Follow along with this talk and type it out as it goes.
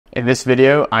In this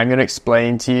video, I'm going to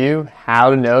explain to you how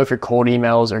to know if your cold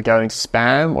emails are going to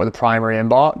spam or the primary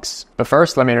inbox. But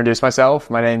first, let me introduce myself.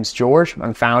 My name's George.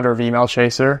 I'm founder of Email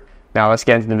Chaser. Now let's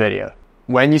get into the video.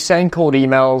 When you send cold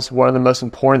emails, one of the most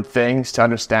important things to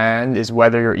understand is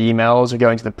whether your emails are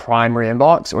going to the primary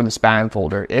inbox or the spam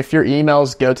folder. If your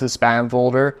emails go to the spam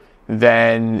folder,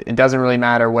 then it doesn't really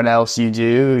matter what else you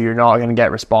do. You're not going to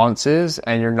get responses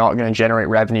and you're not going to generate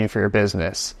revenue for your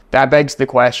business. That begs the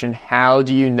question, how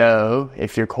do you know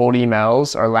if your cold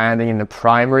emails are landing in the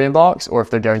primary inbox or if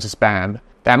they're going to spam?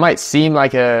 That might seem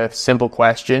like a simple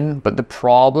question, but the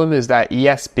problem is that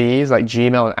ESPs like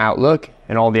Gmail and Outlook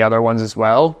and all the other ones as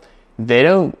well, they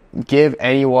don't give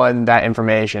anyone that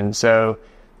information. So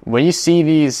when you see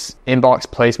these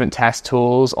inbox placement test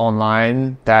tools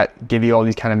online that give you all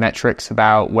these kind of metrics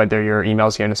about whether your email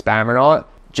is going to spam or not,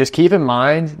 just keep in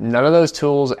mind, none of those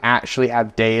tools actually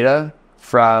have data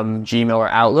from Gmail or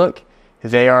Outlook.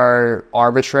 They are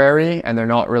arbitrary and they're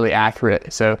not really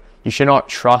accurate. So you should not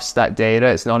trust that data.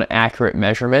 It's not an accurate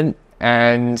measurement.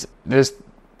 And there's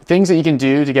things that you can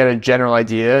do to get a general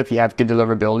idea if you have good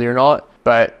deliverability or not.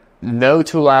 But no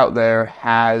tool out there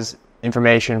has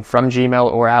information from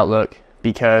Gmail or Outlook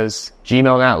because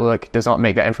Gmail and Outlook does not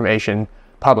make that information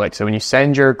public. So when you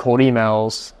send your cold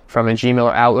emails from a Gmail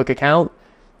or Outlook account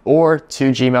or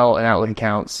to Gmail and Outlook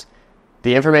accounts,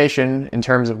 the information in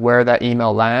terms of where that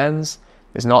email lands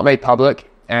is not made public,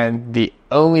 and the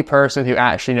only person who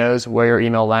actually knows where your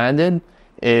email landed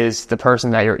is the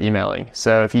person that you're emailing.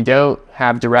 So if you don't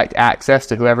have direct access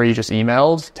to whoever you just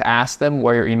emailed to ask them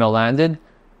where your email landed,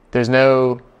 there's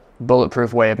no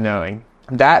bulletproof way of knowing.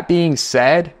 That being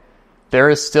said, there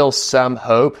is still some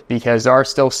hope because there are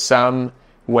still some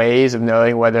ways of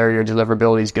knowing whether your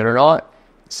deliverability is good or not.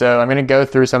 So I'm going to go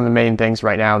through some of the main things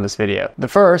right now in this video. The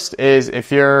first is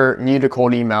if you're new to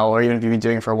cold email, or even if you've been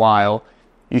doing it for a while,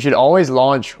 you should always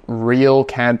launch real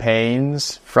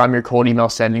campaigns from your cold email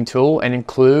sending tool and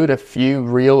include a few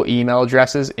real email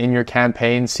addresses in your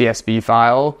campaign CSV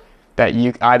file that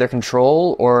you either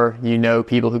control or you know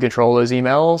people who control those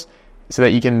emails so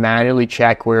that you can manually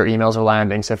check where your emails are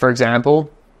landing. So for example,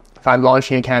 if I'm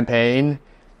launching a campaign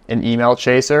in Email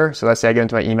Chaser, so let's say I go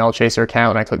into my Email Chaser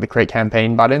account and I click the Create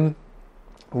Campaign button,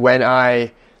 when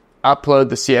I upload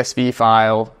the CSV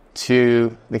file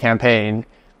to the campaign,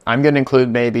 I'm going to include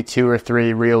maybe 2 or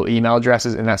 3 real email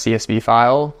addresses in that CSV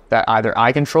file that either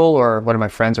I control or one of my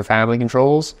friends or family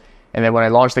controls. And then when I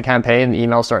launch the campaign and the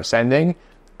email starts sending,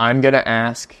 I'm going to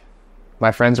ask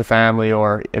my friends or family,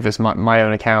 or if it's my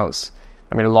own accounts,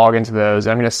 I'm going to log into those.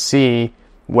 I'm going to see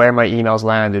where my emails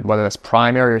landed, whether that's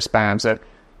primary or spam. So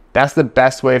that's the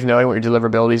best way of knowing what your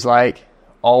deliverability is like.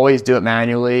 Always do it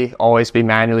manually. Always be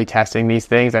manually testing these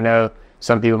things. I know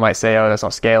some people might say, oh, that's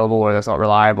not scalable or that's not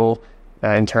reliable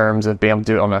in terms of being able to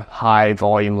do it on a high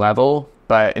volume level.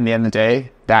 But in the end of the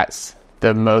day, that's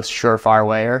the most surefire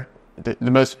way,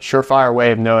 the most surefire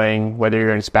way of knowing whether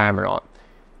you're in spam or not.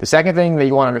 The second thing that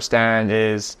you want to understand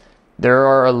is there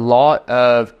are a lot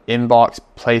of inbox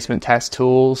placement test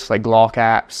tools like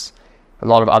GlockApps, a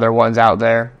lot of other ones out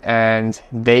there, and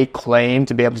they claim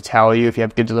to be able to tell you if you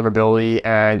have good deliverability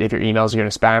and if your emails are going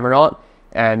to spam or not.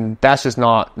 And that's just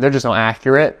not, they're just not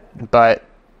accurate. But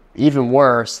even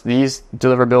worse, these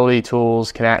deliverability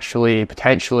tools can actually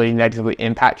potentially negatively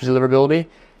impact your deliverability.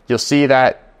 You'll see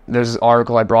that there's this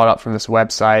article I brought up from this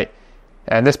website,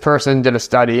 and this person did a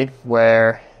study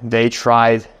where they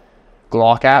tried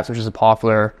GlockApps, which is a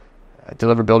popular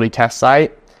deliverability test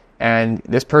site. And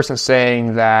this person's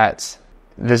saying that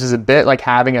this is a bit like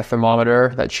having a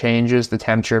thermometer that changes the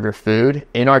temperature of your food.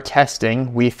 In our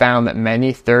testing, we found that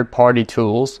many third-party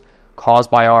tools caused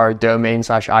by our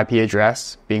domain/IP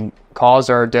address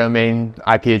caused our domain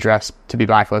IP address to be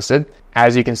blacklisted.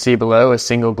 As you can see below, a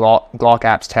single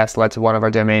GlockApps test led to one of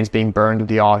our domains being burned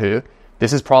with Yahoo.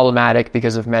 This is problematic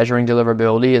because if measuring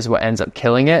deliverability is what ends up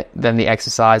killing it, then the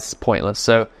exercise is pointless.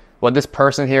 So what this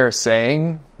person here is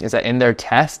saying is that in their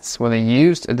tests, when they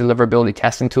used a deliverability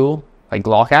testing tool like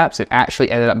GlockApps, it actually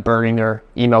ended up burning their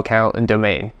email account and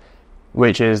domain,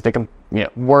 which is the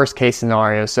worst case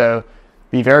scenario. So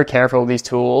be very careful with these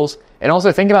tools. And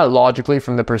also think about it logically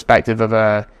from the perspective of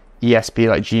a ESP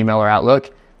like Gmail or Outlook.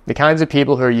 The kinds of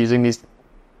people who are using these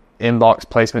inbox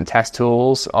placement test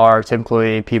tools are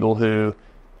typically people who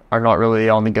are not really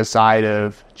on the good side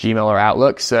of Gmail or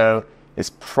Outlook. So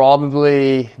it's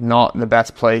probably not the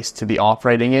best place to be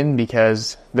operating in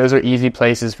because those are easy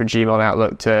places for Gmail and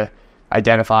Outlook to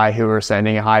identify who are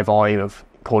sending a high volume of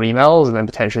cold emails and then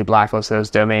potentially blacklist those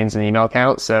domains and email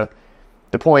accounts. So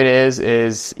the point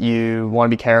is you want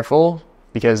to be careful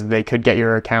because they could get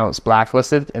your accounts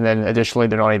blacklisted, and then additionally,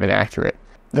 they're not even accurate.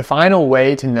 The final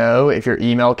way to know if your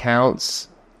email accounts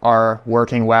are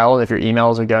working well, if your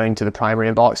emails are going to the primary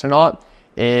inbox or not,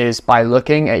 is by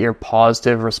looking at your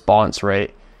positive response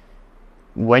rate.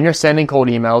 When you're sending cold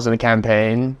emails in a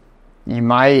campaign, you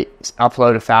might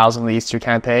upload 1,000 leads to your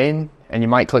campaign, and you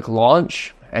might click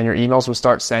launch, and your emails will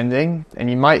start sending, and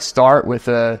you might start with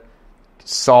a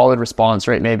solid response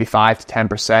rate, maybe 5 to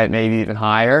 10%, maybe even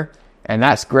higher, and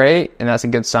that's great, and that's a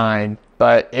good sign.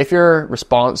 But if your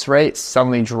response rate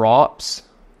suddenly drops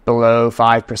below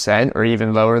 5% or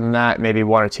even lower than that, maybe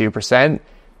 1 or 2%,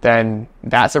 then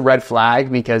that's a red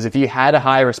flag, because if you had a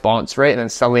high response rate and then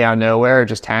suddenly out of nowhere it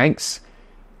just tanks,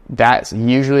 that's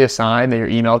usually a sign that your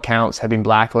email accounts have been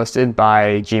blacklisted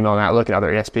by Gmail and Outlook and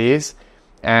other ESPs.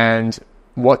 And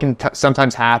what can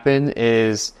sometimes happen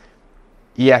is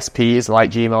ESPs like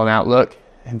Gmail and Outlook,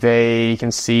 they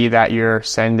can see that your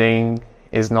sending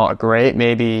is not great.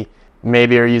 Maybe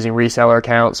you're using reseller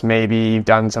accounts, maybe you've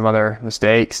done some other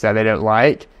mistakes that they don't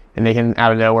like, and they can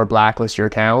out of nowhere blacklist your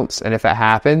accounts. And if that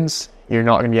happens, you're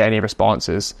not going to get any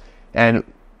responses. And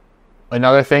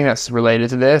another thing that's related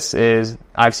to this is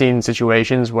I've seen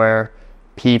situations where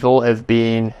people have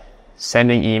been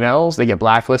sending emails, they get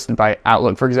blacklisted by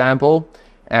Outlook, for example,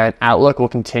 and Outlook will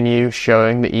continue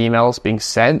showing the emails being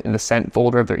sent in the sent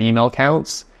folder of their email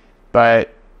accounts.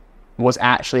 But what's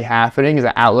actually happening is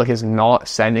that Outlook is not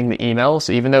sending the emails.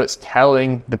 So even though it's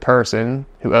telling the person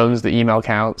who owns the email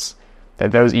accounts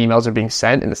that those emails are being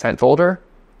sent in the sent folder,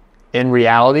 in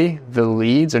reality, the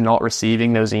leads are not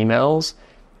receiving those emails.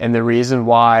 And the reason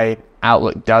why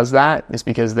Outlook does that is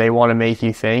because they want to make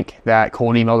you think that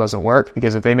cold email doesn't work.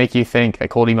 Because if they make you think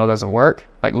that cold email doesn't work,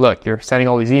 like, look, you're sending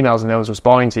all these emails and no one's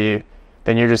responding to you,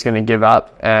 then you're just going to give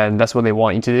up. And that's what they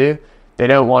want you to do. They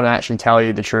don't want to actually tell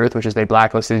you the truth, which is they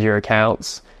blacklisted your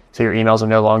accounts, so your emails are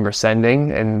no longer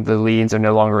sending and the leads are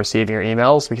no longer receiving your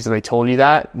emails. Because if they told you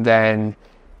that, then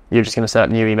you're just going to set up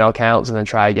new email accounts and then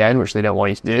try again, which they don't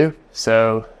want you to do.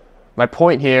 So my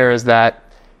point here is that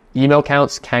email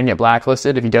accounts can get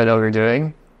blacklisted if you don't know what you're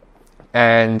doing.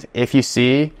 And if you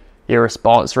see your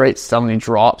response rate suddenly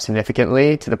drop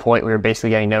significantly to the point where you're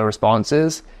basically getting no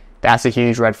responses, that's a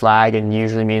huge red flag, and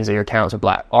usually means that your accounts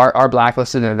are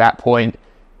blacklisted. And at that point,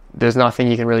 there's nothing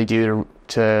you can really do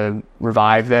to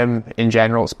revive them. In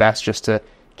general, it's best just to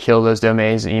kill those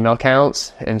domains and email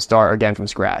accounts and start again from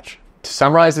scratch. To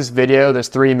summarize this video, there's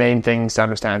 3 main things to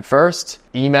understand. First,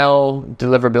 email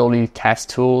deliverability test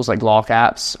tools like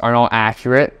LockApps are not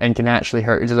accurate and can actually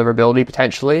hurt your deliverability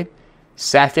potentially.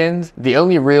 Second, the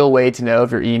only real way to know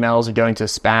if your emails are going to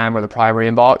spam or the primary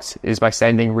inbox is by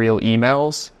sending real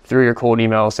emails through your cold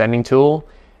email sending tool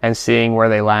and seeing where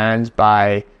they land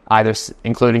by either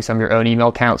including some of your own email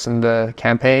accounts in the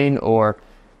campaign or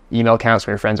email accounts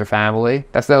from your friends or family.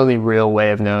 That's the only real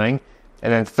way of knowing.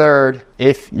 And then third,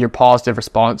 if your positive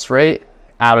response rate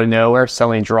out of nowhere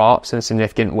suddenly drops in a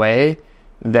significant way,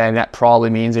 then that probably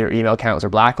means that your email accounts are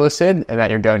blacklisted and that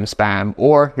you're going to spam,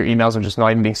 or your emails are just not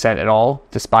even being sent at all,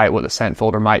 despite what the sent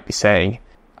folder might be saying.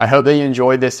 I hope that you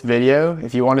enjoyed this video.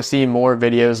 If you want to see more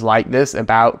videos like this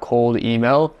about cold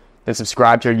email, then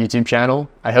subscribe to our YouTube channel.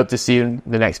 I hope to see you in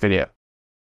the next video.